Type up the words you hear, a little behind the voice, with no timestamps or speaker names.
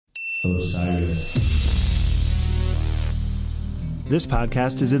Osiris. This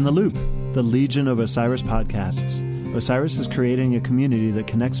podcast is In the Loop, the Legion of Osiris podcasts. Osiris is creating a community that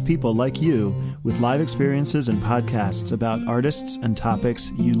connects people like you with live experiences and podcasts about artists and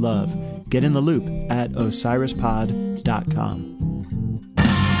topics you love. Get in the loop at osirispod.com.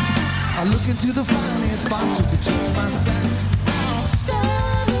 I look into the finance box just to check my status.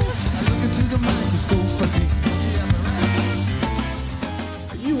 I look into the microscope, I see.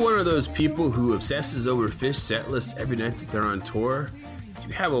 Are you one of those people who obsesses over Phish set list every night that they're on tour? Do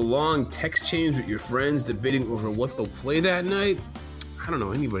you have a long text change with your friends debating over what they'll play that night? I don't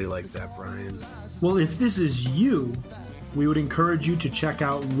know anybody like that, Brian. Well, if this is you, we would encourage you to check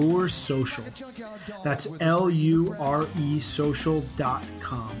out Lure Social. That's LURE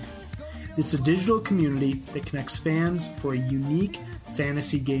social.com. It's a digital community that connects fans for a unique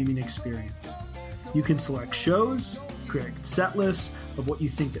fantasy gaming experience. You can select shows, create set lists of what you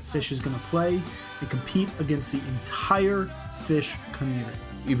think that Phish is going to play, and compete against the entire Phish community.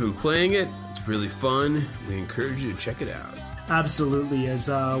 We've been playing it. It's really fun. We encourage you to check it out. Absolutely. As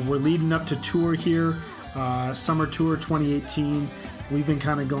we're leading up to tour here, Summer Tour 2018, we've been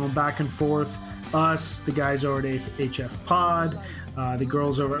kind of going back and forth. Us, the guys over at HF Pod, the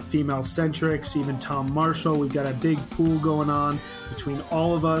girls over at Female Centrics, even Tom Marshall. We've got a big pool going on between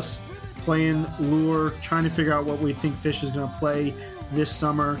all of us, playing Lure, trying to figure out what we think Phish is going to play this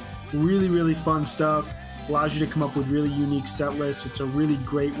summer. Really, really fun stuff. Allows you to come up with really unique set lists. It's a really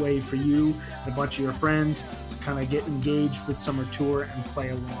great way for you and a bunch of your friends to kind of get engaged with Summer Tour and play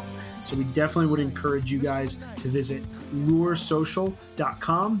along. So we definitely would encourage you guys to visit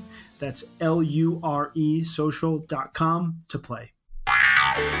luresocial.com. That's LURE social.com to play.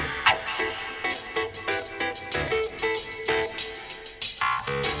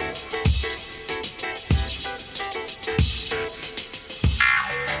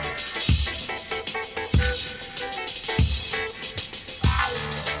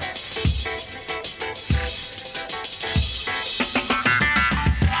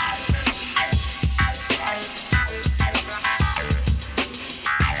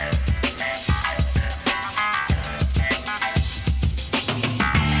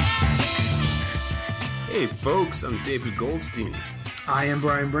 Hey folks, I'm David Goldstein. I am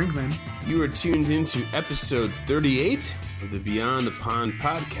Brian Brinkman. You are tuned into episode 38 of the Beyond the Pond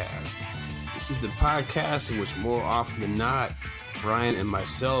podcast. This is the podcast in which more often than not, Brian and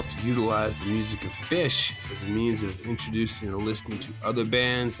myself utilize the music of Phish as a means of introducing and listening to other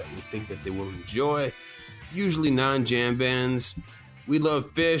bands that we think that they will enjoy, usually non-jam bands. We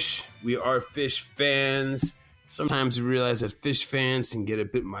love Phish. We are Phish fans. Sometimes we realize that Phish fans can get a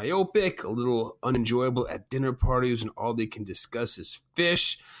bit myopic, a little unenjoyable at dinner parties when all they can discuss is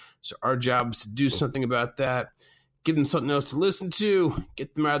Phish. So our job is to do something about that, give them something else to listen to,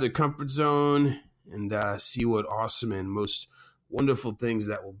 get them out of their comfort zone, and see what awesome and most wonderful things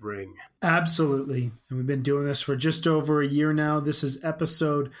that will bring. Absolutely. And we've been doing this for just over a year now. This is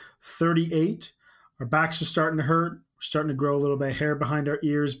episode 38. Our backs are starting to hurt. We're starting to grow a little bit of hair behind our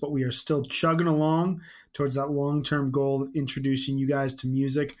ears, but we are still chugging along towards that long-term goal of introducing you guys to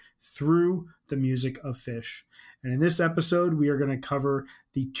music through the music of Phish. And in this episode, we are going to cover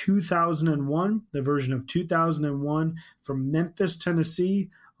the 2001, the version of 2001 from Memphis, Tennessee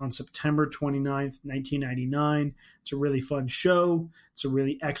on September 29th, 1999. It's a really fun show. It's a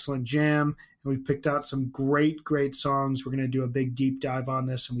really excellent jam. And we've picked out some great, great songs. We're going to do a big deep dive on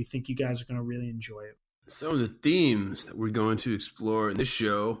this, and we think you guys are going to really enjoy it. Some of the themes that we're going to explore in this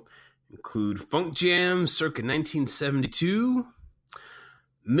show include Funk Jam circa 1972,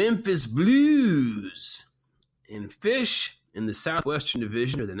 Memphis Blues, and Phish in the Southwestern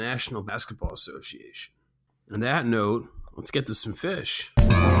Division of the National Basketball Association. And on that note, let's get to some Phish.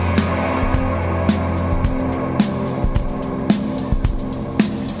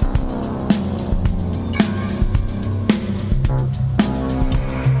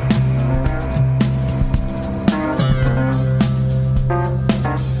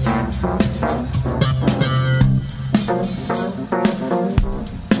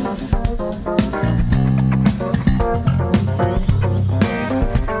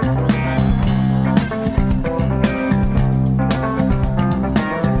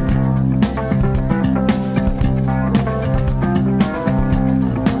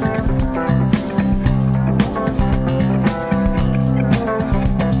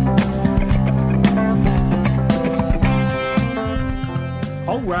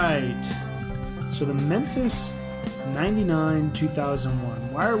 So the Memphis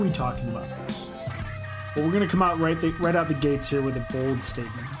 99-2001. Why are we talking about this? Well, we're going to come out right out the gates here with a bold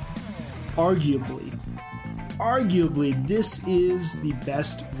statement. Arguably arguably this is the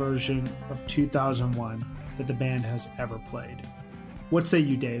best version of 2001 that the band has ever played. What say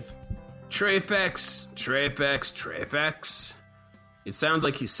you, Dave? Trey-FX. It sounds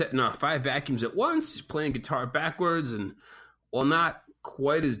like he's setting off 5 vacuums at once. He's playing guitar backwards, and while not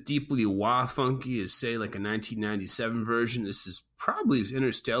quite as deeply wah-funky as, say, like a 1997 version, this is probably as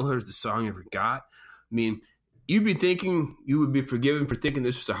interstellar as the song ever got. I mean, you'd be thinking you would be forgiven for thinking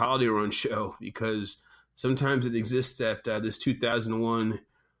this was a Holiday Run show, because sometimes it exists that this 2001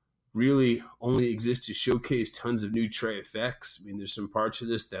 really only exists to showcase tons of new Trey-FX. I mean, there's some parts of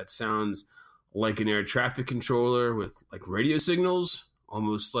this that sounds like an air traffic controller with like radio signals,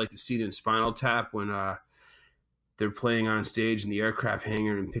 almost like the scene in Spinal Tap when they're playing on stage in the aircraft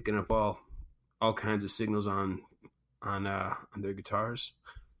hangar and picking up all kinds of signals on their guitars.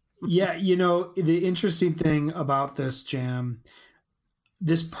 Yeah, the interesting thing about this jam,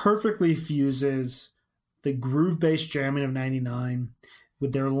 this perfectly fuses the groove-based jamming of 99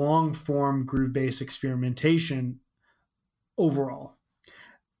 with their long-form groove-based experimentation overall.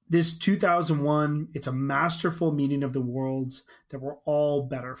 This 2001, it's a masterful meeting of the worlds that we're all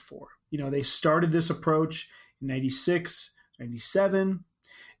better for. They started this approach in 96, 97,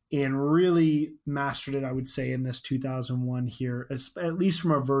 and really mastered it, I would say, in this 2001 here, at least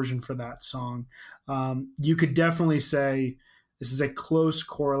from a version for that song. You could definitely say this is a close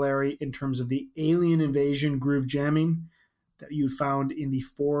corollary in terms of the Alien Invasion groove jamming that you found in the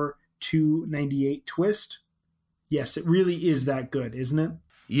 4/2/98 twist. Yes, it really is that good, isn't it?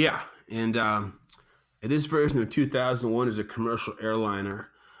 Yeah, and this version of 2001 is a commercial airliner.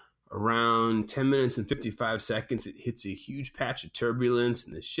 Around 10 minutes and 55 seconds, it hits a huge patch of turbulence,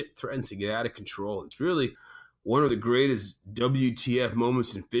 and the shit threatens to get out of control. It's really one of the greatest WTF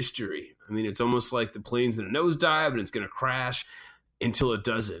moments in history. I mean, it's almost like the plane's in a nosedive and it's going to crash until it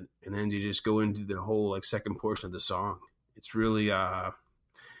doesn't, and then you just go into the whole second portion of the song. It's really, I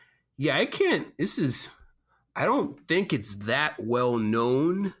don't think it's that well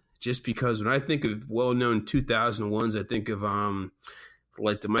known, just because when I think of well-known 2001s, I think of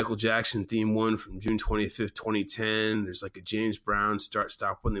like the Michael Jackson theme one from June 25th, 2010. There's like a James Brown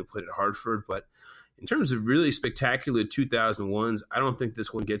start-stop when they played at Hartford. But in terms of really spectacular 2001s, I don't think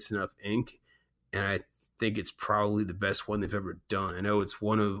this one gets enough ink, and I think it's probably the best one they've ever done. I know it's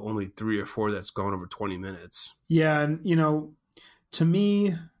one of only 3 or 4 that's gone over 20 minutes. Yeah, and to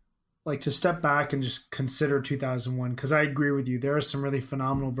me, like, to step back and just consider 2001, because I agree with you, there are some really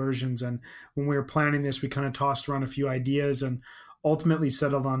phenomenal versions, and when we were planning this, we kind of tossed around a few ideas and ultimately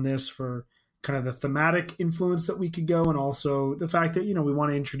settled on this for kind of the thematic influence that we could go, and also the fact that we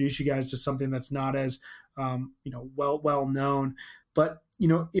want to introduce you guys to something that's not as well known. But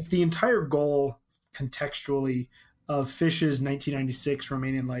if the entire goal contextually of Phish's 1996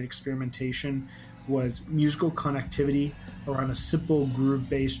 Remain in Light experimentation was musical connectivity around a simple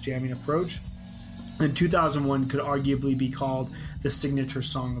groove-based jamming approach, then 2001 could arguably be called the signature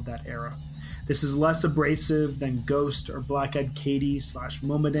song of that era. This is less abrasive than Ghost or Black Eyed Katy /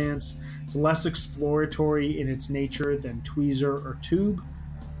 MoMA Dance. It's less exploratory in its nature than Tweezer or Tube.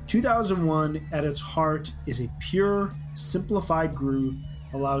 2001, at its heart, is a pure, simplified groove,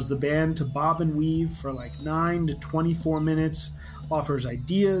 allows the band to bob and weave for 9 to 24 minutes, offers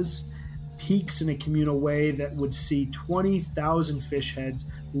ideas, peaks in a communal way that would see 20,000 Phish heads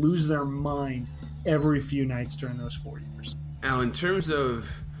lose their mind every few nights during those 4 years. Now, in terms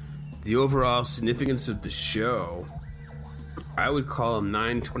of the overall significance of the show, I would call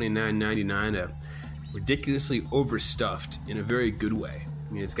 9/29/99 a ridiculously overstuffed in a very good way.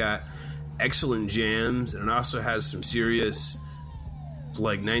 I mean, it's got excellent jams, and it also has some serious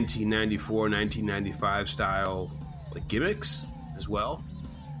 1994, 1995 style gimmicks as well.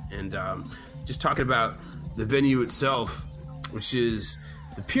 And just talking about the venue itself, which is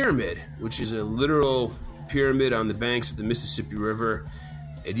the Pyramid, which is a literal pyramid on the banks of the Mississippi River.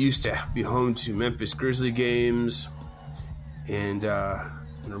 It used to be home to Memphis Grizzly games and an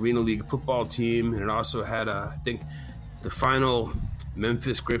Arena League football team. And it also had, I think, the final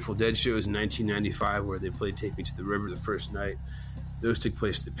Memphis Grateful Dead shows in 1995 where they played Take Me to the River the first night. Those took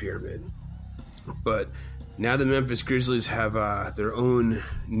place at the Pyramid. But now the Memphis Grizzlies have their own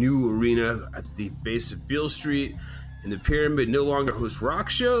new arena at the base of Beale Street. And the Pyramid no longer hosts rock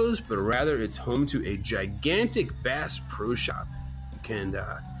shows, but rather it's home to a gigantic Bass Pro Shop. You can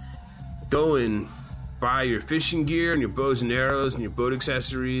go and buy your fishing gear and your bows and arrows and your boat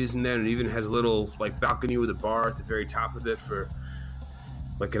accessories, and then it even has a little balcony with a bar at the very top of it for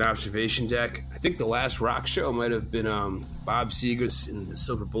an observation deck. I think the last rock show might have been Bob Seger's in the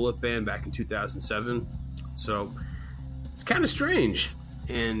Silver Bullet Band back in 2007. So it's kind of strange.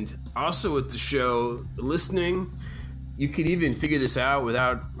 And also with the show, listening, you could even figure this out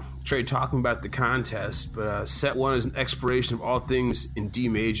without Trey talking about the contest, but set 1 is an exploration of all things in D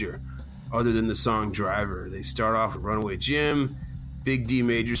major, other than the song Driver. They start off with Runaway Jim, big D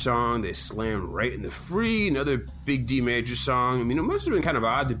major song. They slam right in the free, another big D major song. I mean, it must have been kind of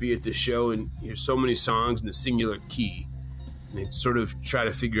odd to be at this show and hear so many songs in the singular key. And they sort of try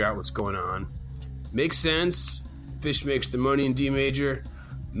to figure out what's going on. Makes sense. Phish makes the money in D major.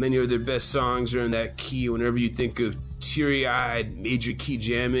 Many of their best songs are in that key. Whenever you think of teary-eyed major key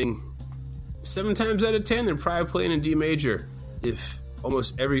jamming, 7 times out of 10 they're probably playing in D major. If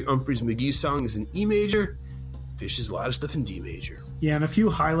almost every Umphrey's McGee song is in E major, Phish has a lot of stuff in D major. Yeah, and a few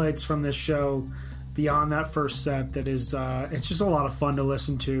highlights from this show beyond that first set that is, it's just a lot of fun to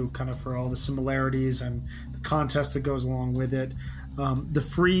listen to, kind of for all the similarities and the contest that goes along with it. The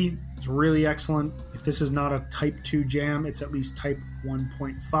free is really excellent. If this is not a Type 2 jam, it's at least Type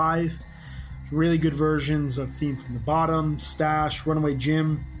 1.5. Really good versions of Theme from the Bottom, Stash, Runaway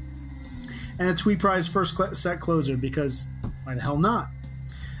Jim, and a Twee Prize first set closer, because why the hell not?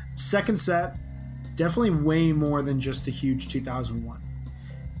 Second set, definitely way more than just the huge 2001.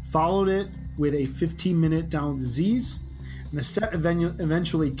 Followed it with a 15-minute Down with Disease, and the set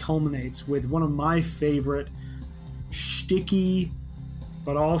eventually culminates with one of my favorite shticky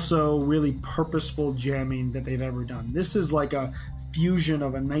but also really purposeful jamming that they've ever done. This is like a fusion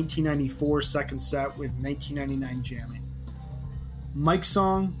of a 1994 second set with 1999 jamming. Mike's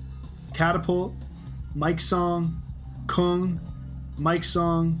song, Catapult, Mike's song, Kung, Mike's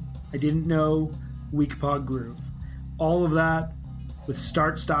song, I Didn't Know, Weak Paw Groove. All of that with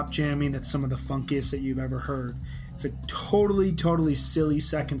start-stop jamming that's some of the funkiest that you've ever heard. It's a totally silly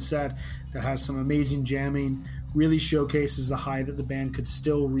second set that has some amazing jamming, really showcases the high that the band could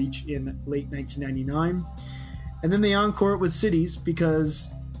still reach in late 1999. And then they encore it with Cities,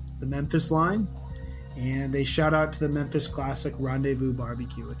 because the Memphis line, and they shout out to the Memphis classic Rendezvous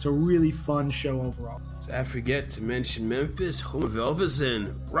Barbecue. It's a really fun show overall. I forget to mention Memphis, home of Elvis,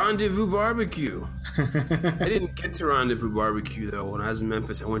 and Rendezvous Barbecue. I didn't get to Rendezvous Barbecue, though. When I was in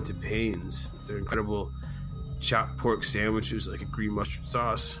Memphis, I went to Payne's. Their incredible chopped pork sandwiches, like a green mustard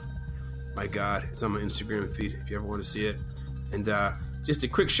sauce. My God, it's on my Instagram feed if you ever want to see it. And just a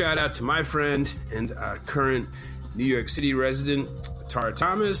quick shout out to my friend and current New York City resident, Tara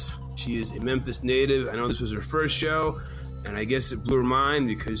Thomas. She is a Memphis native. I know this was her first show, and I guess it blew her mind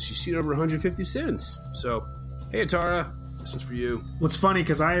because she's seen over 150 since. So, hey, Tara, this one's for you. What's funny,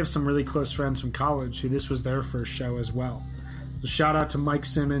 because I have some really close friends from college who this was their first show as well. So shout out to Mike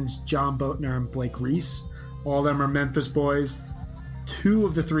Simmons, John Boatner, and Blake Reese. All of them are Memphis boys. 2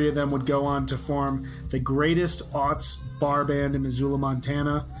 of the 3 of them would go on to form the greatest aughts bar band in Missoula,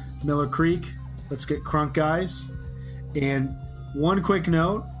 Montana, Miller Creek. Let's get crunk, guys. And one quick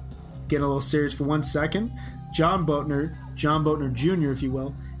note, get a little serious for 1 second. John Boatner Jr., if you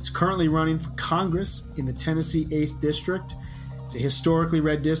will, is currently running for Congress in the Tennessee 8th District. It's a historically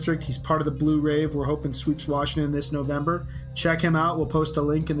red district. He's part of the Blue Rave. We're hoping sweeps Washington this November. Check him out. We'll post a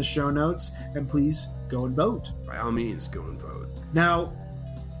link in the show notes. And please go and vote. By all means, go and vote. Now,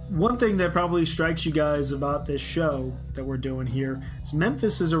 one thing that probably strikes you guys about this show that we're doing here is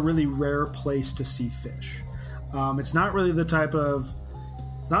Memphis is a really rare place to see Phish. It's not really the type of...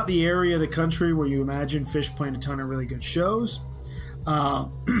 It's not the area of the country where you imagine Phish playing a ton of really good shows.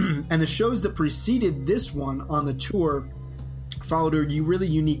 And the shows that preceded this one on the tour followed a really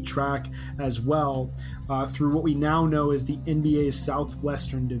unique track as well through what we now know as the NBA's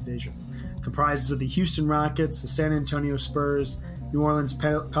Southwestern Division. It comprises of the Houston Rockets, the San Antonio Spurs, New Orleans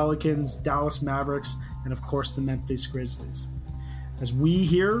Pelicans, Dallas Mavericks, and of course the Memphis Grizzlies. As we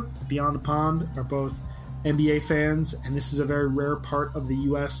here at Beyond the Pond are both NBA fans, and this is a very rare part of the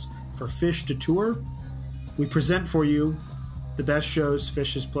U.S. for Phish to tour, we present for you the best shows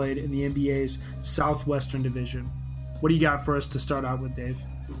Phish has played in the NBA's Southwestern Division. What do you got for us to start out with, Dave?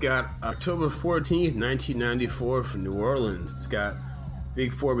 We've got October 14th, 1994 from New Orleans. It's got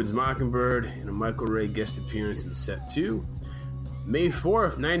Big Forbin's Mockingbird and a Michael Ray guest appearance in set 2. May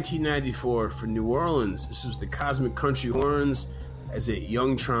 4th, 1994 for New Orleans. This was the Cosmic Country Horns. As a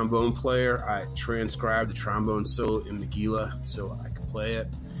young trombone player, I transcribed the trombone solo in Megillah so I could play it.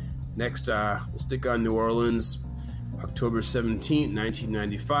 Next, we'll stick on New Orleans. October 17th,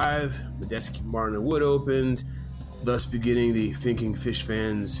 1995, Medeski Martin Wood opened, thus beginning the Thinking Phish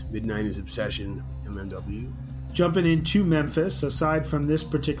fans' mid-90s obsession, MMW. Jumping into Memphis, aside from this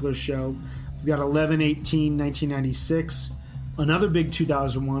particular show, we've got 11/18/1996, another big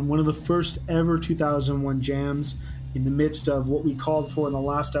 2001, one of the first ever 2001 jams in the midst of what we called for in the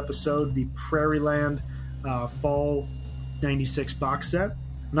last episode, the Prairieland fall 96 box set.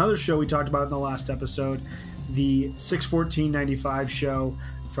 Another show we talked about in the last episode, the 6/14/95 show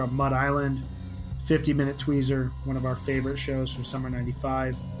from Mud Island, 50-minute tweezer, one of our favorite shows from summer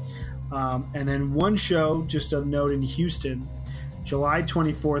 95. And then one show, just of note, in Houston, July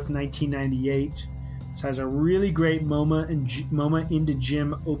 24th, 1998. This has a really great MoMA Into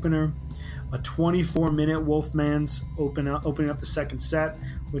Gym opener, a 24-minute Wolfman's opening up the second set,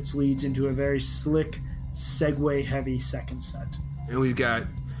 which leads into a very slick, segue-heavy second set. And we've got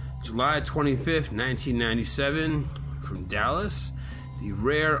July 25th, 1997, from Dallas, the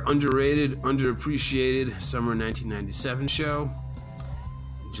rare, underrated, underappreciated Summer 1997 show.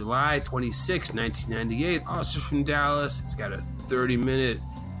 July 26th, 1998, also from Dallas. It's got a 30-minute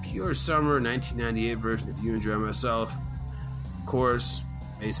pure Summer 1998 version of You Enjoy Myself. Of course,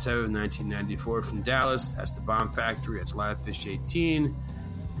 May 7th, 1994, from Dallas. That's the Bomb Factory. That's Live Fish 18.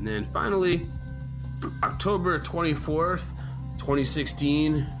 And then finally, October 24th,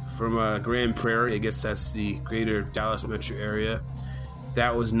 2016, from Grand Prairie. I guess that's the greater Dallas metro area.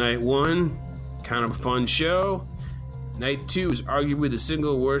 That was night one. Kind of a fun show. Night two was arguably the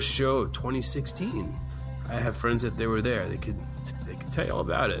single worst show of 2016. I have friends that they were there. They could tell you all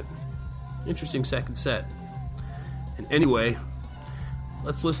about it. Interesting second set. And anyway,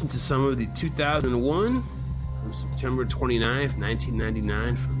 let's listen to some of the 2001 from September 29th,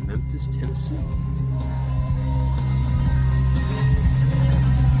 1999 from Memphis, Tennessee.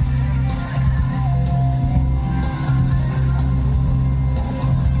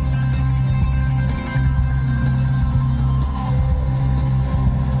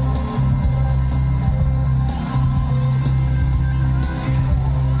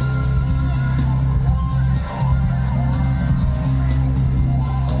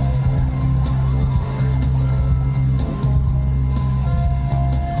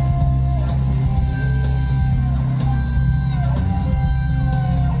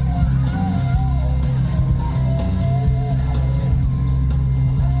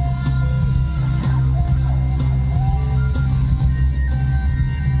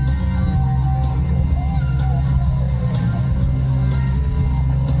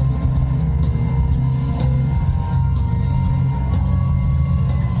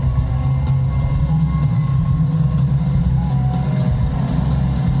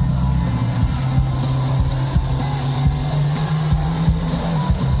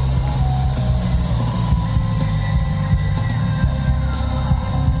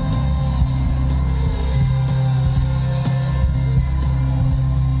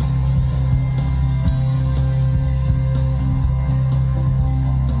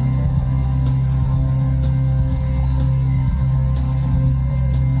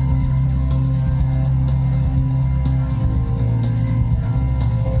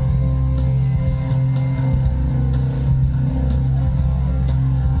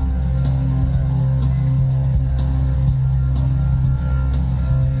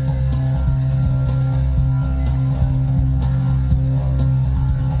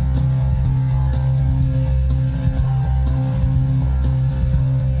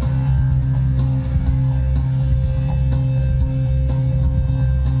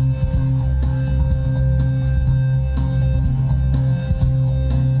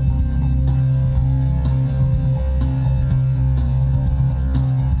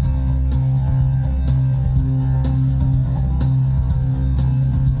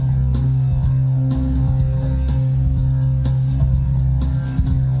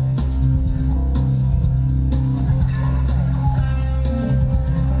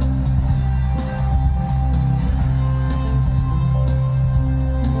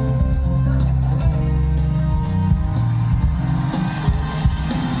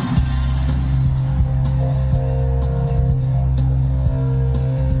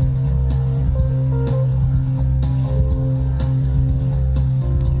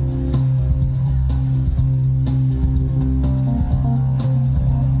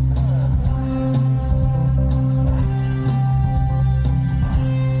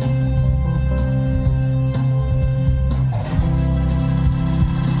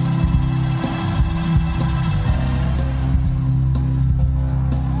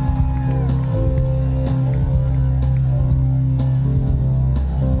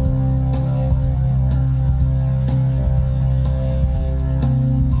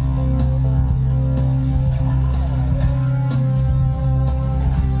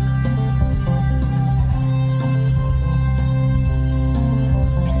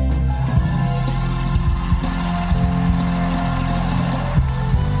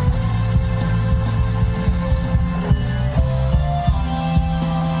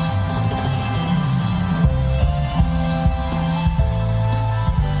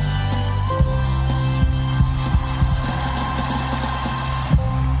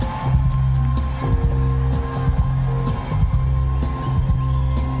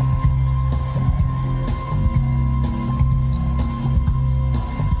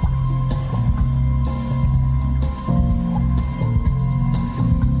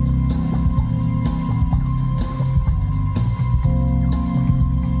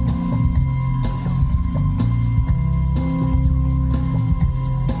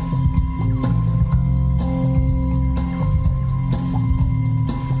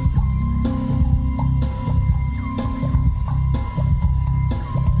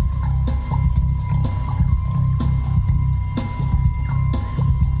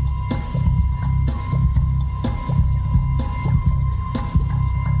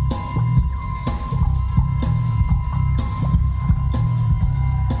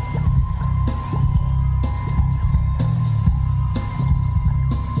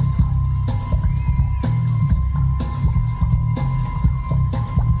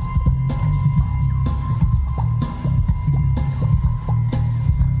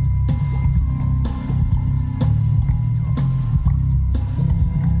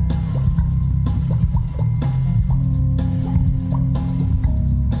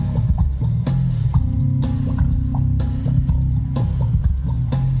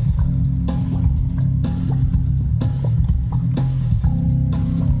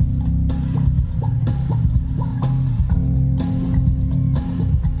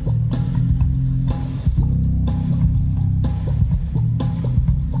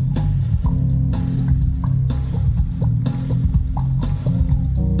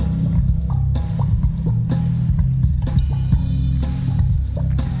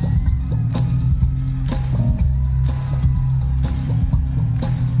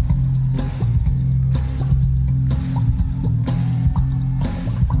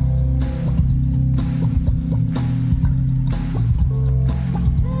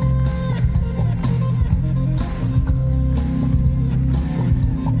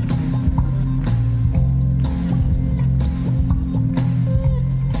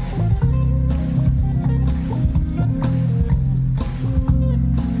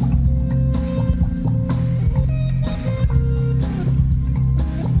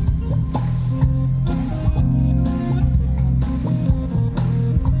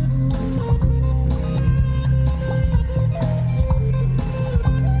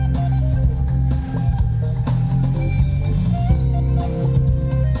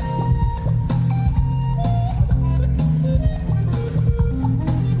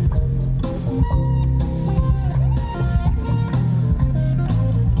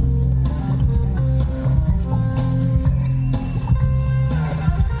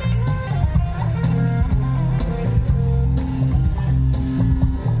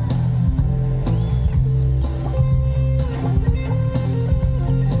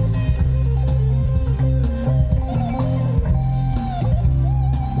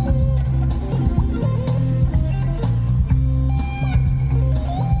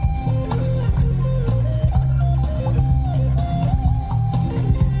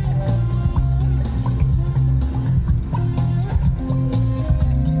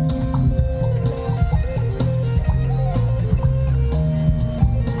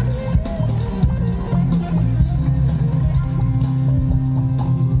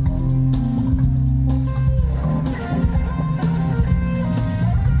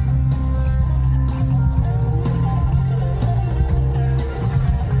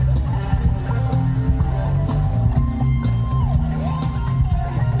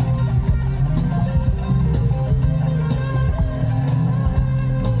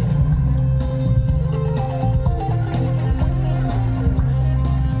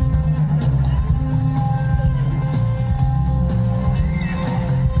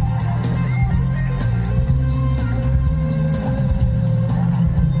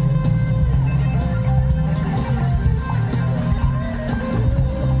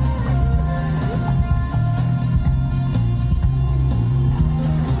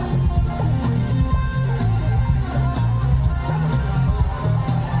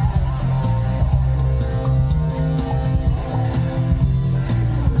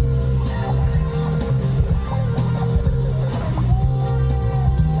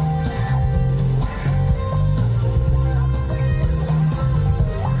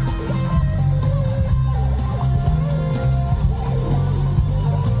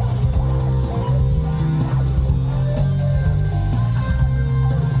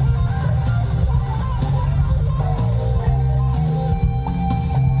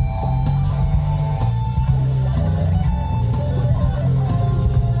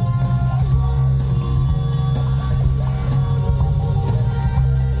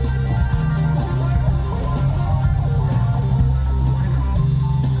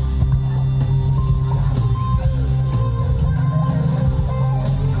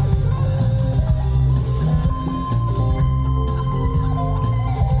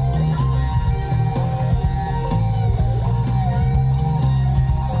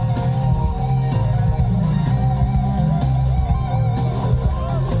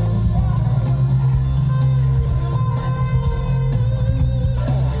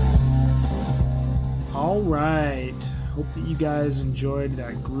 right. Hope that you guys enjoyed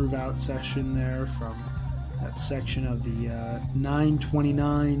that groove out session there from that section of the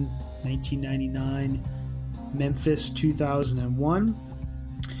 9/29/1999 Memphis 2001.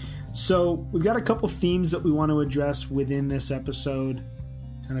 So we've got a couple themes that we want to address within this episode,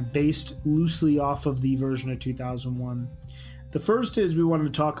 kind of based loosely off of the version of 2001. The first is we wanted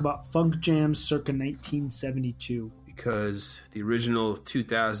to talk about funk jams circa 1972. Because the original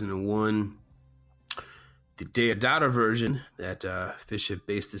 2001, the Deodato version that Fish had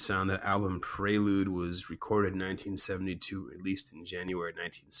based this on, that album Prelude, was recorded in 1972, released in January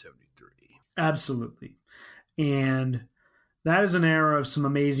 1973. Absolutely. And that is an era of some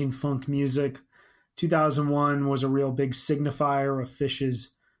amazing funk music. 2001 was a real big signifier of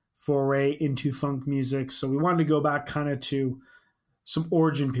Fish's foray into funk music. So we wanted to go back kind of to some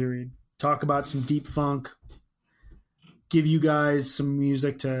origin period, talk about some deep funk, give you guys some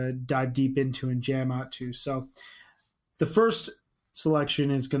music to dive deep into and jam out to. So the first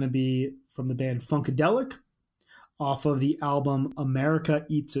selection is going to be from the band Funkadelic off of the album America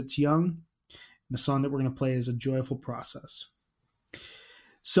Eats Its Young. The song that we're going to play is A Joyful Process.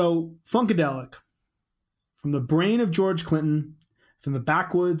 So, Funkadelic, from the brain of George Clinton, from the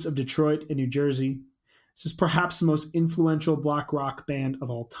backwoods of Detroit and New Jersey, this is perhaps the most influential black rock band of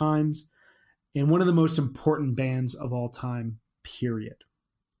all times, and one of the most important bands of all time, period.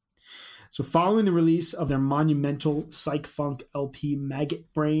 So, following the release of their monumental psych-funk LP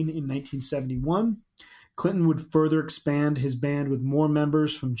Maggot Brain in 1971, Clinton would further expand his band with more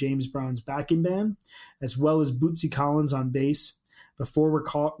members from James Brown's backing band, as well as Bootsy Collins on bass, before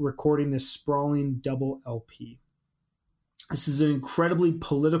recording this sprawling double LP. This is an incredibly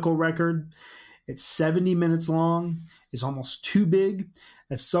political record. It's 70 minutes long, is almost too big,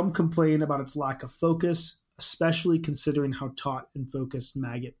 as some complain about its lack of focus, especially considering how taut and focused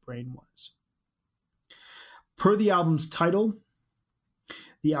Maggot Brain was. Per the album's title,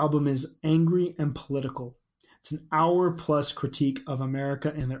 the album is angry and political. It's an hour-plus critique of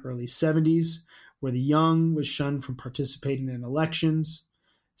America in the early 70s, where the young was shunned from participating in elections,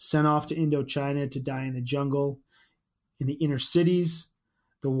 sent off to Indochina to die in the jungle. In the inner cities,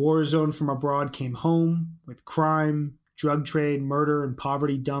 the war zone from abroad came home, with crime, drug trade, murder, and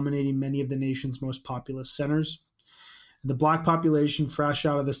poverty dominating many of the nation's most populous centers. The black population, fresh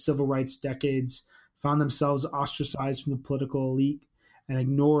out of the civil rights decades, found themselves ostracized from the political elite and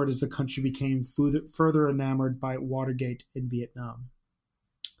ignored as the country became further enamored by Watergate in Vietnam.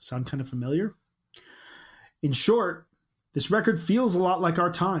 Sound kind of familiar? In short, this record feels a lot like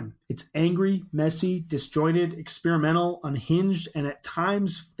our time. It's angry, messy, disjointed, experimental, unhinged, and at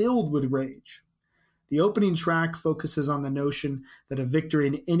times filled with rage. The opening track focuses on the notion that a victory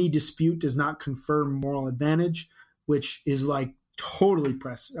in any dispute does not confer moral advantage, which is like totally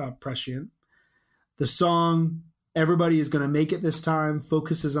prescient. The song Everybody Is Gonna Make It This Time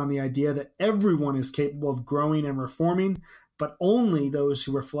focuses on the idea that everyone is capable of growing and reforming, but only those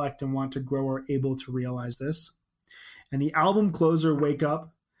who reflect and want to grow are able to realize this. And the album closer, Wake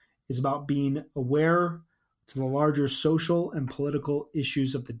Up, is about being aware to the larger social and political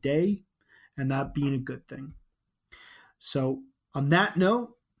issues of the day, and that being a good thing. So on that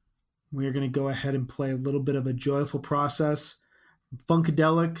note, we're going to go ahead and play a little bit of A Joyful Process from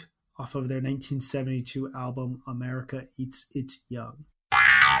Funkadelic off of their 1972 album, America Eats Its Young.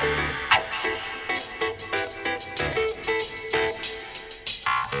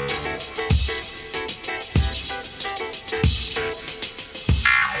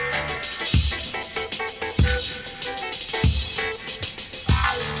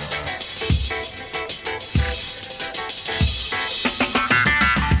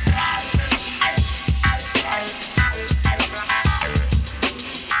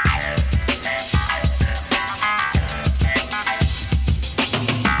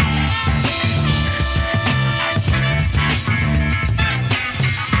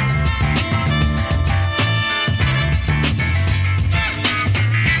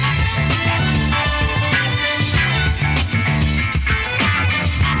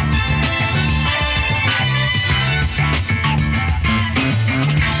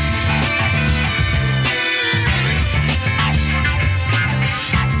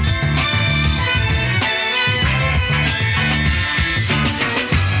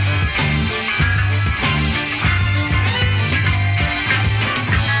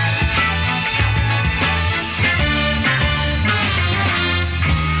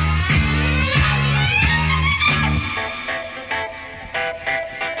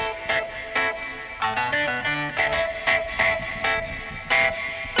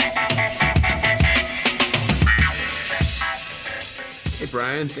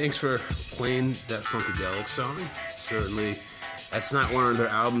 Brian. Thanks for playing that Funkadelic song. Certainly, that's not one of their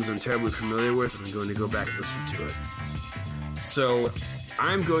albums I'm terribly familiar with. I'm going to go back and listen to it. So, what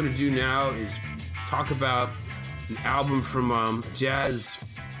I'm going to do now is talk about an album from jazz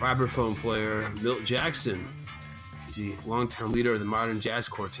vibraphone player Milt Jackson, the longtime leader of the Modern Jazz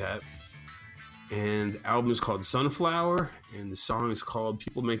Quartet. And the album is called Sunflower, and the song is called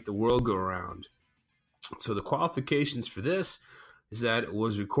People Make the World Go Round. So the qualifications for this is that it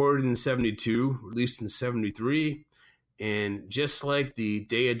was recorded in 72, released in 73, and just like the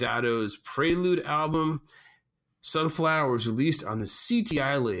Deodato's Prelude album, Sunflower was released on the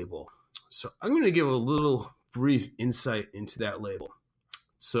CTI label. So I'm going to give a little brief insight into that label.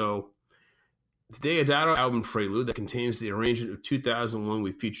 So the Deodato album Prelude that contains the arrangement of 2001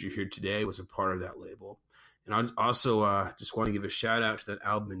 we featured here today was a part of that label. And I also just want to give a shout out to that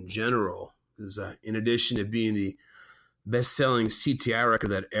album in general, because in addition to being the best-selling CTI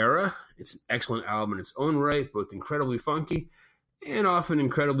record of that era, it's an excellent album in its own right, both incredibly funky and often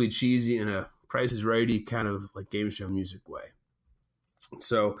incredibly cheesy in a Price is Righty kind of like game show music way.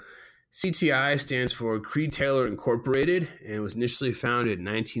 So CTI stands for Creed Taylor Incorporated, and it was initially founded in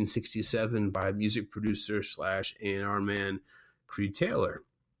 1967 by music producer / A&R man Creed Taylor.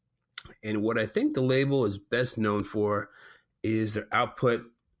 And what I think the label is best known for is their output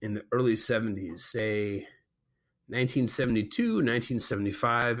in the early 70s, say 1972,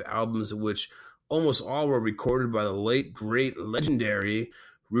 1975, albums of which almost all were recorded by the late, great, legendary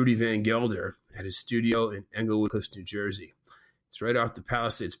Rudy Van Gelder at his studio in Englewood Cliffs, New Jersey. It's right off the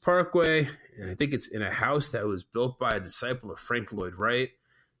Palisades Parkway, and I think it's in a house that was built by a disciple of Frank Lloyd Wright.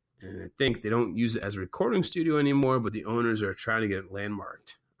 And I think they don't use it as a recording studio anymore, but the owners are trying to get it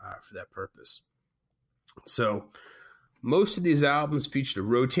landmarked for that purpose. So most of these albums featured a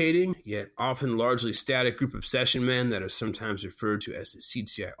rotating, yet often largely static group of session men that are sometimes referred to as the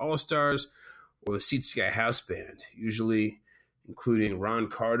CTI All-Stars or the CTI House Band, usually including Ron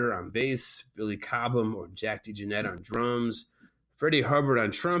Carter on bass, Billy Cobham or Jack DeJohnette on drums, Freddie Hubbard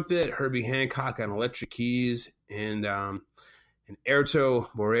on trumpet, Herbie Hancock on electric keys, and Airto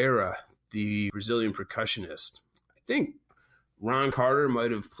Moreira, the Brazilian percussionist. I think Ron Carter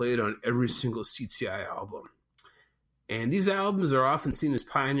might have played on every single CTI album. And these albums are often seen as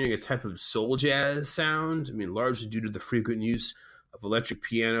pioneering a type of soul jazz sound, largely due to the frequent use of electric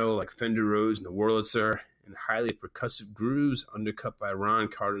piano like Fender Rhodes and the Wurlitzer, and highly percussive grooves undercut by Ron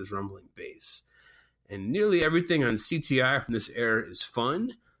Carter's rumbling bass. And nearly everything on CTI from this era is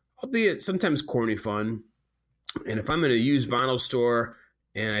fun, albeit sometimes corny fun. And if I'm in a used vinyl store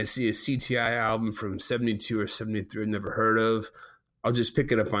and I see a CTI album from 72 or 73 I've never heard of, I'll just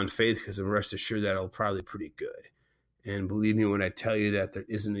pick it up on faith because I'm rest assured that it'll probably be pretty good. And believe me when I tell you that there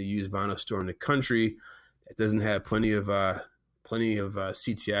isn't a used vinyl store in the country that doesn't have plenty of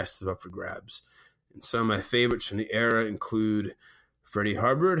CTI stuff up for grabs. And some of my favorites from the era include Freddie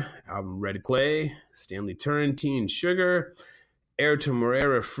Hubbard, album Red Clay, Stanley Turrentine, Sugar, Airto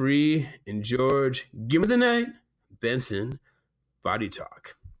Moreira, Free, and George, Gimme the Night, Benson, Body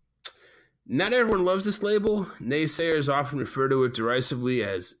Talk. Not everyone loves this label. Naysayers often refer to it derisively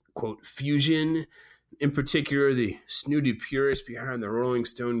as, quote, fusion. In particular, the snooty purists behind the Rolling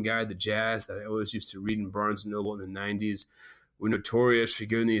Stone Guide to Jazz that I always used to read in Barnes & Noble in the 90s were notorious for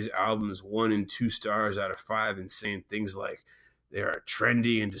giving these albums 1 and 2 stars out of 5 and saying things like they are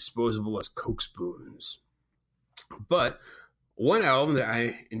trendy and disposable as Coke spoons. But one album that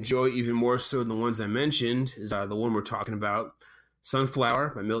I enjoy even more so than the ones I mentioned is the one we're talking about,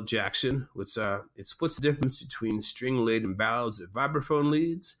 Sunflower by Milt Jackson. Which, it splits the difference between string-laden ballads of vibraphone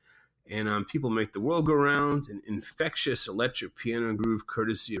leads and People Make the World Go Round, an infectious electric piano groove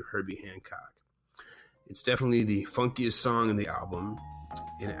courtesy of Herbie Hancock. It's definitely the funkiest song in the album.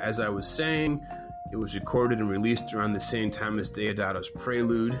 And as I was saying, it was recorded and released around the same time as Deodato's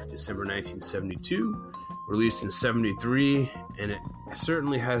Prelude, December 1972, released in 73, and it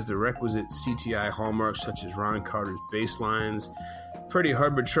certainly has the requisite CTI hallmarks such as Ron Carter's bass lines, Freddie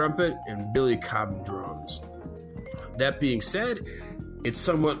Hubbard trumpet, and Billy Cobham drums. That being said, it's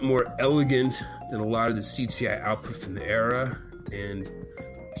somewhat more elegant than a lot of the CTI output from the era, and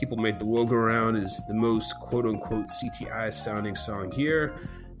People Make the World Go Round is the most quote-unquote CTI sounding song here,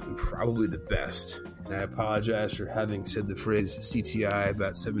 and probably the best. And I apologize for having said the phrase CTI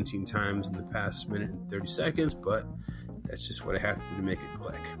about 17 times in the past minute and 30 seconds, but that's just what I have to do to make it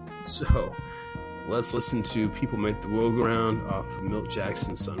click. So let's listen to People Make the World Go Round off of Milt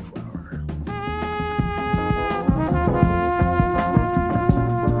Jackson's Sunflower.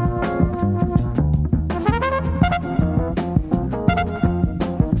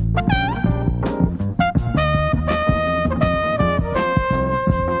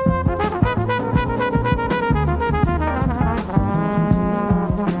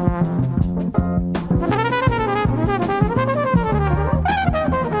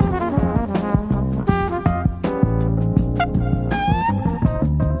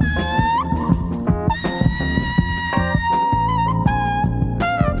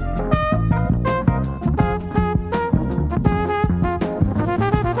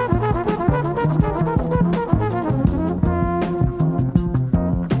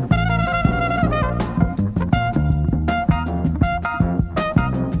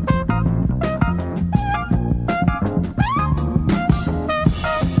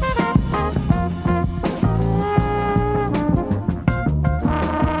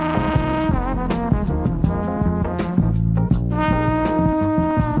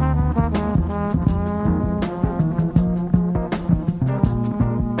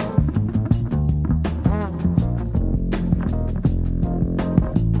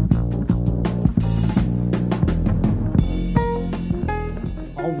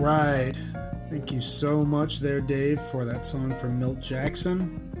 right. Thank you so much there, Dave, for that song from Milt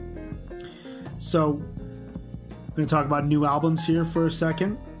Jackson. So, I'm going to talk about new albums here for a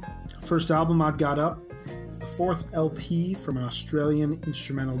second. First album I've got up is the fourth LP from an Australian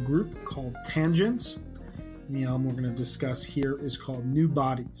instrumental group called Tangents. And the album we're going to discuss here is called New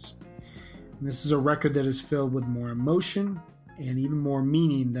Bodies. And this is a record that is filled with more emotion and even more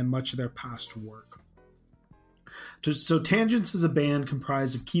meaning than much of their past work. So Tangents is a band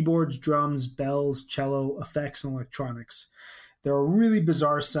comprised of keyboards, drums, bells, cello, effects, and electronics. They're a really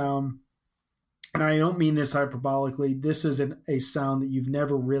bizarre sound, and I don't mean this hyperbolically. This is a sound that you've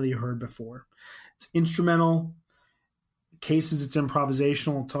never really heard before. It's instrumental. In cases it's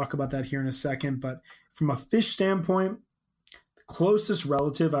improvisational. I'll talk about that here in a second. But from a Fish standpoint, the closest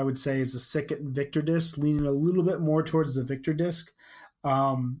relative I would say is the Sickett and Victor disc, leaning a little bit more towards the Victor disc.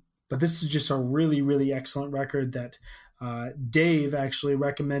 But this is just a really, really excellent record that Dave actually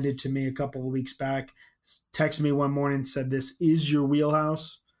recommended to me a couple of weeks back. Texted me one morning and said, "This is your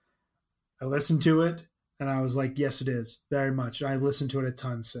wheelhouse." I listened to it, and I was like, yes, it is, very much. I've listened to it a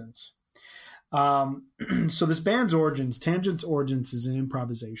ton since. So this band's origins, Tangent's origins, is an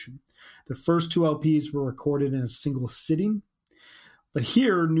improvisation. The first two LPs were recorded in a single sitting, but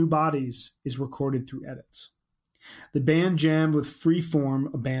here, New Bodies is recorded through edits. The band jammed with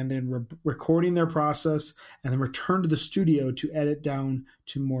Freeform Abandon, recording their process, and then returned to the studio to edit down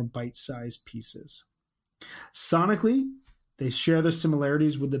to more bite-sized pieces. Sonically, they share the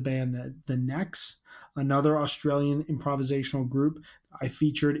similarities with the band The Necks, another Australian improvisational group I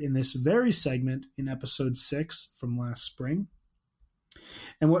featured in this very segment in episode 6 from last spring.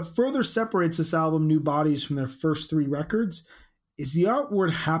 And what further separates this album, New Bodies, from their first 3 records is the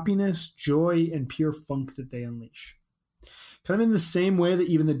outward happiness, joy, and pure funk that they unleash. Kind of in the same way that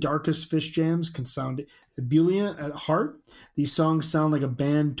even the darkest Fish jams can sound ebullient at heart, these songs sound like a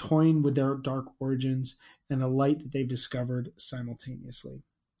band toying with their dark origins and the light that they've discovered simultaneously.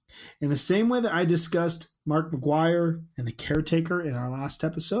 In the same way that I discussed Mark McGuire and The Caretaker in our last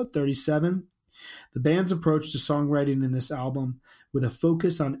episode, 37, the band's approach to songwriting in this album, with a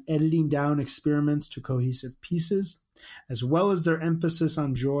focus on editing down experiments to cohesive pieces, as well as their emphasis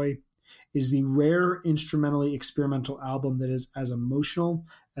on joy, is the rare instrumentally experimental album that is as emotional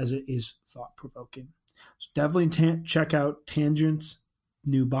as it is thought-provoking. So definitely check out Tangents,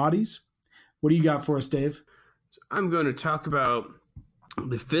 New Bodies. What do you got for us, Dave? So I'm going to talk about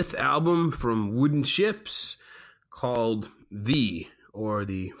the 5th album from Wooden Ships called The, or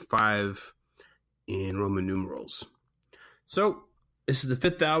the 5 in Roman numerals. So this is the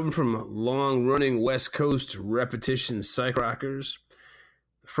 5th album from long-running West Coast repetition psych rockers.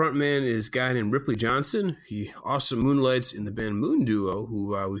 The frontman is a guy named Ripley Johnson. He also moonlights in the band Moon Duo,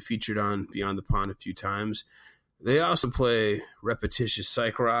 who we featured on Beyond the Pond a few times. They also play repetitious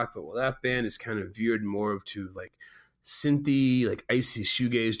psych rock, but that band is kind of veered more to like synthy, like icy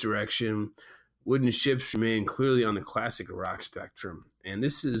shoegaze direction. Wooden Ships remain clearly on the classic rock spectrum, and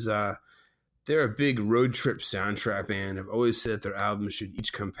this is they're a big road trip soundtrack band. I've always said that their albums should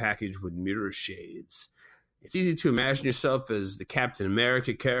each come packaged with mirror shades. It's easy to imagine yourself as the Captain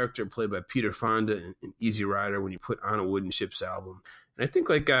America character played by Peter Fonda in Easy Rider when you put on a Wooden Ships album. And I think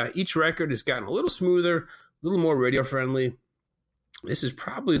each record has gotten a little smoother, a little more radio friendly. This is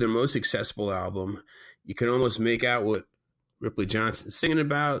probably their most accessible album. You can almost make out what Ripley Johnson's singing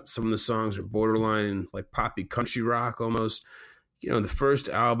about. Some of the songs are borderline like poppy country rock almost. You know, the first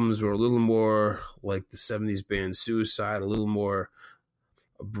albums were a little more like the 70s band Suicide, a little more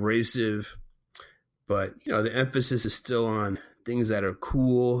abrasive. But, you know, the emphasis is still on things that are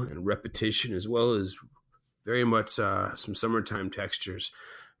cool and repetition, as well as very much some summertime textures.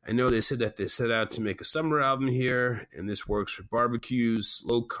 I know they said that they set out to make a summer album here, and this works for barbecues,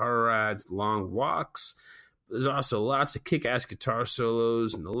 slow car rides, long walks. There's also lots of kick-ass guitar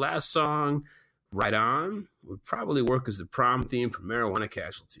solos, and the last song, Right On, would probably work as the prom theme for Marijuana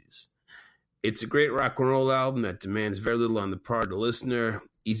Casualties. It's a great rock and roll album that demands very little on the part of the listener,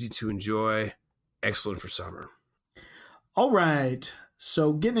 easy to enjoy, excellent for summer. All right,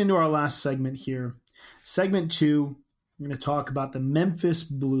 so getting into our last segment here. Segment 2, we're going to talk about the Memphis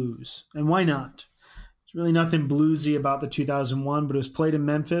Blues. And why not? There's really nothing bluesy about the 2001, but it was played in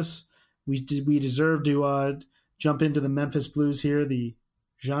Memphis. We deserve to jump into the Memphis Blues here. The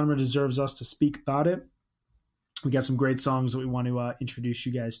genre deserves us to speak about it. We got some great songs that we want to introduce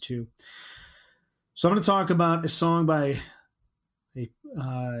you guys to. So I'm going to talk about a song by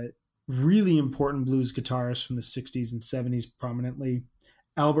a really important blues guitarist from the 60s and 70s prominently,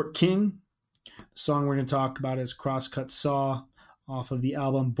 Albert King. The song we're going to talk about is Crosscut Saw, off of the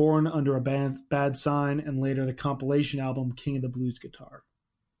album Born Under a Bad Sign, and later the compilation album King of the Blues Guitar.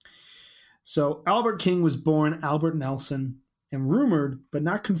 So Albert King was born Albert Nelson and rumored, but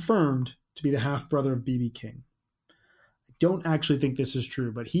not confirmed, to be the half-brother of B.B. King. I don't actually think this is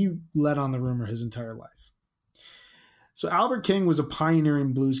true, but he led on the rumor his entire life. So Albert King was a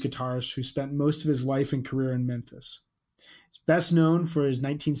pioneering blues guitarist who spent most of his life and career in Memphis. He's best known for his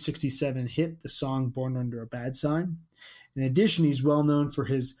 1967 hit, the song Born Under a Bad Sign. In addition, he's well known for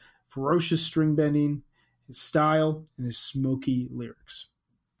his ferocious string bending, his style, and his smoky lyrics.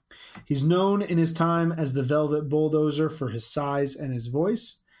 He's known in his time as the Velvet Bulldozer for his size and his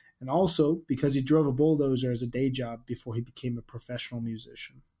voice, and also because he drove a bulldozer as a day job before he became a professional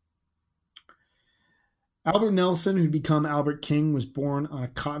musician. Albert Nelson, who'd become Albert King, was born on a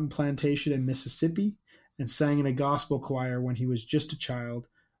cotton plantation in Mississippi and sang in a gospel choir when he was just a child,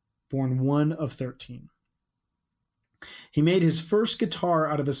 born one of 13. He made his first guitar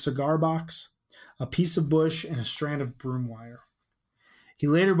out of a cigar box, a piece of bush, and a strand of broom wire. He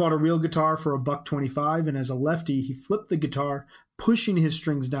later bought a real guitar for $1.25, and as a lefty, he flipped the guitar, pushing his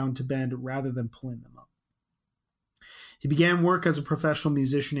strings down to bend rather than pulling them up. He began work as a professional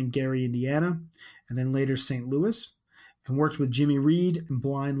musician in Gary, Indiana, and then later St. Louis, and worked with Jimmy Reed and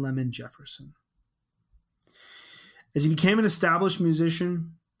Blind Lemon Jefferson. As he became an established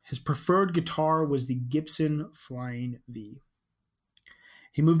musician, his preferred guitar was the Gibson Flying V.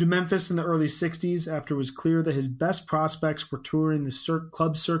 He moved to Memphis in the early 60s after it was clear that his best prospects were touring the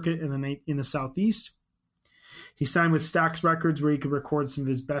club circuit in the Southeast. He signed with Stax Records, where he could record some of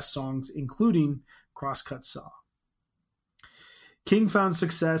his best songs, including Crosscut Saw. King found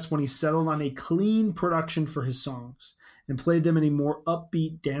success when he settled on a clean production for his songs and played them in a more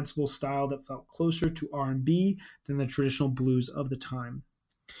upbeat, danceable style that felt closer to R&B than the traditional blues of the time.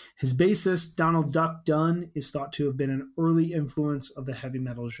 His bassist, Donald Duck Dunn, is thought to have been an early influence of the heavy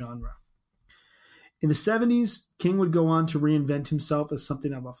metal genre. In the 70s, King would go on to reinvent himself as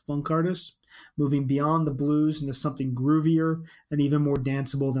something of a funk artist, moving beyond the blues into something groovier and even more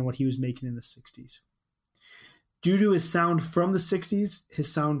danceable than what he was making in the 60s. Due to his sound from the 60s,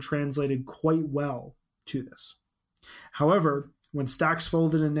 his sound translated quite well to this. However, when Stax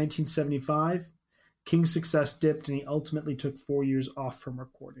folded in 1975, King's success dipped and he ultimately took 4 years off from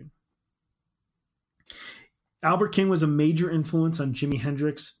recording. Albert King was a major influence on Jimi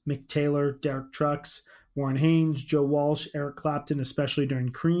Hendrix, Mick Taylor, Derek Trucks, Warren Haynes, Joe Walsh, Eric Clapton, especially during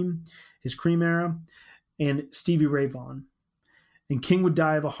Cream, his Cream era, and Stevie Ray Vaughan. And King would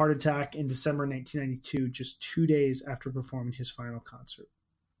die of a heart attack in December 1992, just 2 days after performing his final concert.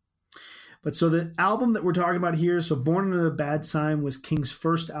 But so the album that we're talking about here, so Born Under a Bad Sign, was King's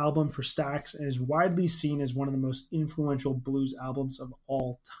first album for Stax and is widely seen as one of the most influential blues albums of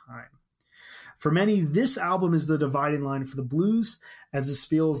all time. For many, this album is the dividing line for the blues, as this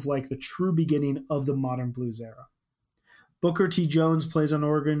feels like the true beginning of the modern blues era. Booker T. Jones plays on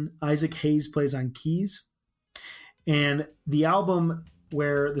organ, Isaac Hayes plays on keys, and the album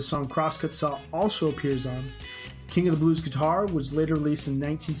where the song Crosscut Saw also appears on, King of the Blues Guitar, was later released in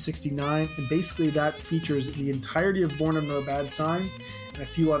 1969, and basically that features the entirety of Born Under a Bad Sign and a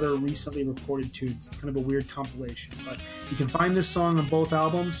few other recently recorded tunes. It's kind of a weird compilation, but you can find this song on both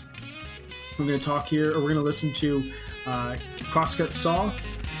albums. We're going to talk here, or we're going to listen to Crosscut Saw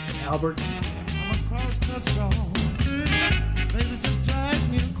and Albert King. I'm a crosscut saw. Baby, just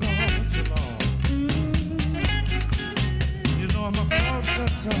drag me across the lawn. You know I'm a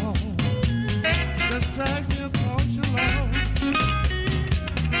crosscut saw. Just drag me across your lawn.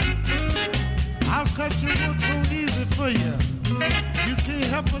 I'll cut your wood so easy for you. You can't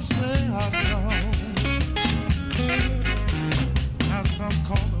help but say how long. Now some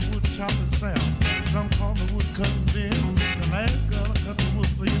call me wood chopping Sam. Some call me wood cutting Ben. The last girl I cut the wood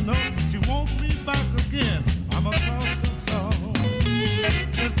for, you know she won't be back again. I'm a crosscut saw.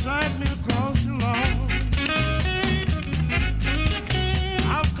 Just drag me across your lawn.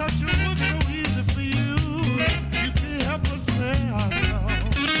 I'll cut your wood so easy for you. You can't help but say how long.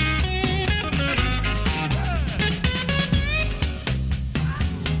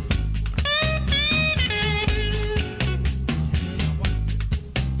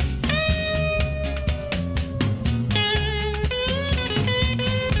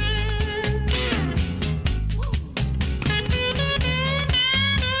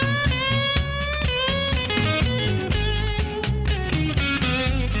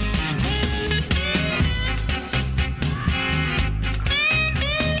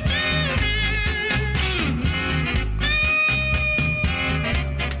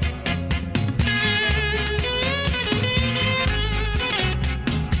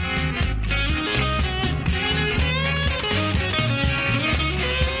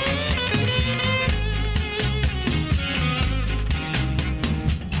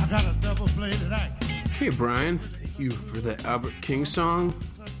 Okay, Brian, thank you for that Albert King song.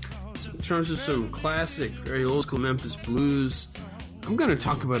 So in terms of some classic, very old school Memphis blues, I'm going to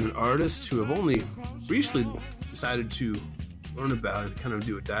talk about an artist who I've only recently decided to learn about and kind of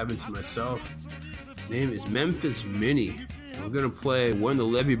do a dive into myself. His name is Memphis Minnie. And we're going to play When the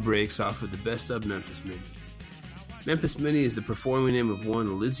Levee Breaks off of the Best of Memphis Minnie. Memphis Minnie is the performing name of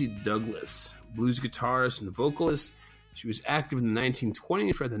one Lizzie Douglas, blues guitarist and vocalist. She was active in the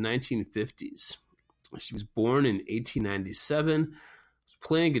 1920s throughout the 1950s. She was born in 1897, was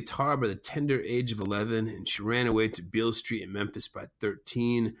playing guitar by the tender age of 11, and she ran away to Beale Street in Memphis by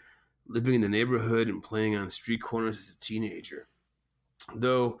 13, living in the neighborhood and playing on street corners as a teenager.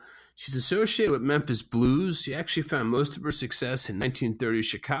 Though she's associated with Memphis blues, she actually found most of her success in 1930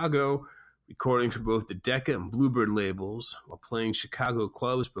 Chicago, recording for both the Decca and Bluebird labels, while playing Chicago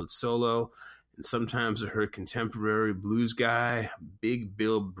clubs both solo and sometimes with her contemporary blues guy, Big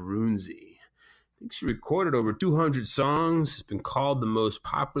Bill Brunzi. I think she recorded over 200 songs, has been called the most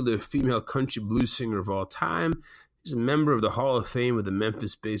popular female country blues singer of all time. She's a member of the Hall of Fame of the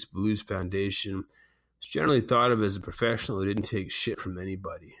Memphis-based Blues Foundation. She's generally thought of as a professional who didn't take shit from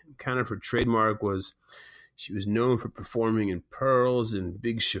anybody. And kind of her trademark was she was known for performing in pearls and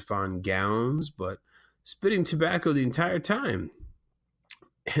big chiffon gowns, but spitting tobacco the entire time.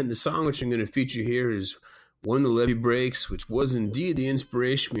 And the song which I'm going to feature here is When the Levee Breaks, which was indeed the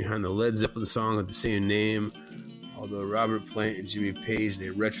inspiration behind the Led Zeppelin song of the same name, although Robert Plant and Jimmy Page, they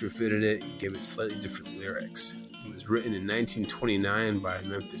retrofitted it and gave it slightly different lyrics. It was written in 1929 by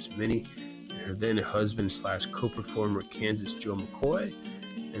Memphis Minnie and her then husband / co-performer Kansas Joe McCoy,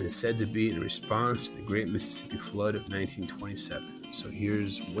 and is said to be in response to the Great Mississippi Flood of 1927. So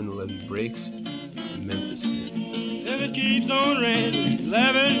here's When the Levee Breaks by Memphis Minnie. If it keeps on raining,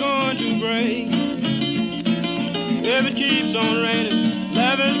 levee's going to break. If it keeps on raining,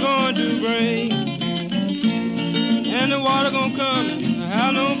 levee's going to break. And the water gonna come and I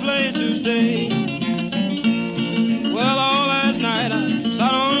have no place to stay. Well, all last night I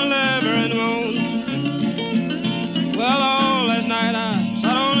sat on the levee and moaned. Well, all last night I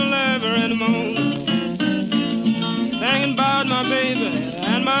sat on the levee and moaned. Thinking about my baby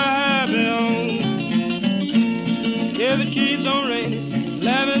and my happy home. If it keeps on raining,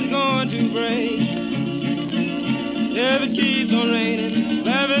 levee's going to break. If it keeps on raining,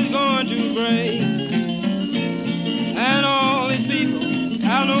 levee's going to break. And all these people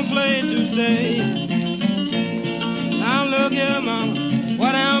have no place to stay. Now look here, mama,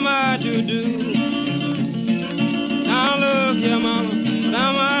 what am I to do? Now look here, mama, what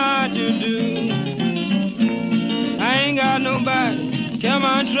am I to do? I ain't got nobody to care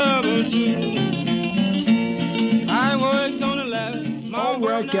my trouble to. I works on the levee. All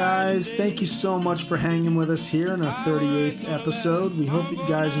right, guys, thank you so much for hanging with us here in our 38th episode. We hope that you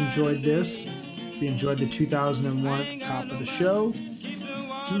guys enjoyed this. We enjoyed the 2001 at the top of the show.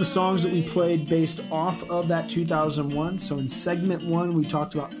 Some of the songs that we played based off of that 2001. So in segment 1, we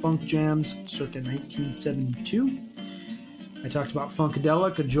talked about funk jams circa 1972. I talked about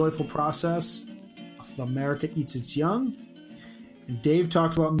Funkadelic, A Joyful Process, off of America Eats Its Young. And Dave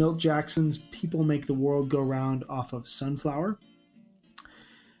talked about Milt Jackson's People Make the World Go Round off of Sunflower.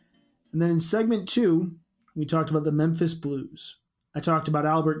 And then in segment 2, we talked about the Memphis Blues. I talked about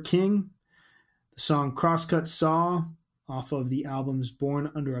Albert King, the song Crosscut Saw off of the albums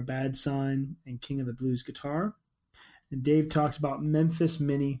Born Under a Bad Sign and King of the Blues Guitar. And Dave talked about Memphis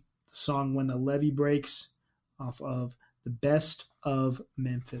Minnie, the song When the Levee Breaks off of the Best of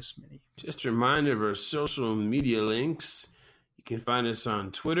Memphis Minnie. Just a reminder of our social media links. You can find us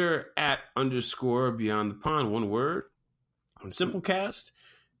on Twitter @_BeyondThePond, one word. On Simplecast,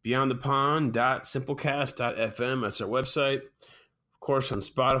 beyondthepond.simplecast.fm. That's our website. Of course, on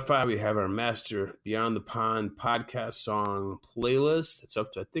Spotify, we have our master Beyond the Pond podcast song playlist. It's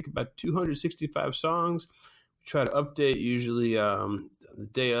up to, I think, about 265 songs. We try to update usually on the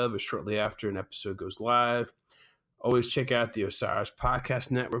day of or shortly after an episode goes live. Always check out the Osiris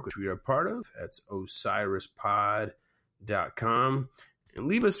Podcast Network, which we are a part of. That's osirispod.com. And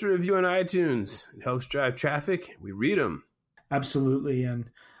leave us a review on iTunes. It helps drive traffic. We read them. Absolutely.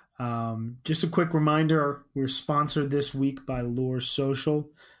 And just a quick reminder, we're sponsored this week by Lure Social,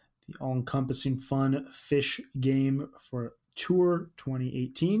 the all-encompassing fun fish game for Tour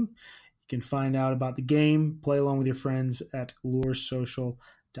 2018. You can find out about the game, play along with your friends at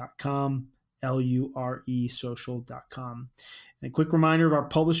luresocial.com, LUREsocial.com. And a quick reminder of our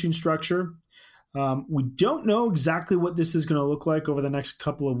publishing structure. We don't know exactly what this is going to look like over the next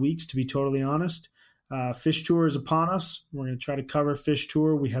couple of weeks, to be totally honest. Fish Tour is upon us. We're going to try to cover Fish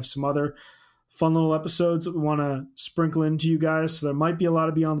Tour. We have some other fun little episodes that we want to sprinkle into you guys. So there might be a lot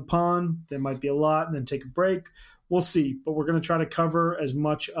of Beyond the Pond. There might be a lot and then take a break. We'll see. But we're going to try to cover as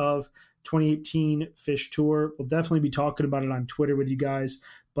much of 2018 Phish Tour. We'll definitely be talking about it on Twitter with you guys.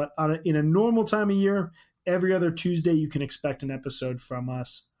 But in a normal time of year, every other Tuesday, you can expect an episode from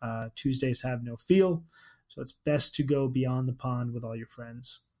us. Tuesdays have no feel. So it's best to go beyond the pond with all your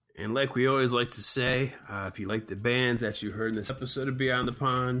friends. And like we always like to say, if you like the bands that you heard in this episode of Beyond the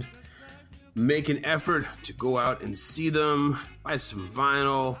Pond, make an effort to go out and see them, buy some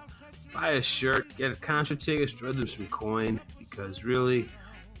vinyl, buy a shirt, get a concert ticket, throw them some coin, because really,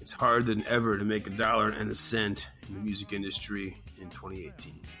 it's harder than ever to make $1 and a cent in the music industry in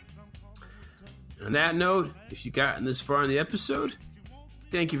 2018. And on that note, if you've gotten this far in the episode,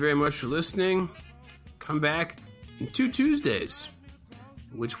 thank you very much for listening. Come back in 2 Tuesdays,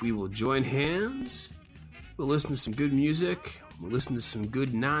 in which we will join hands. We'll listen to some good music. We'll listen to some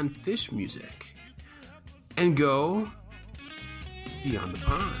good non-Phish music. And go beyond the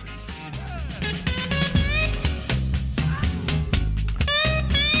pond.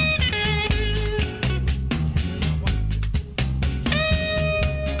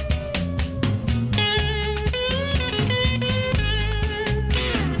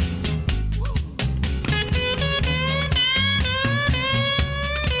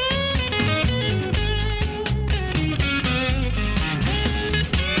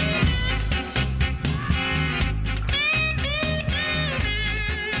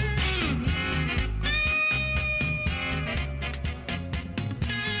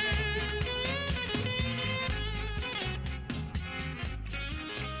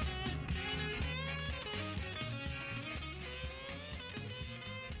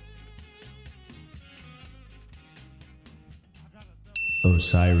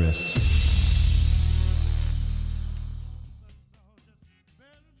 Osiris.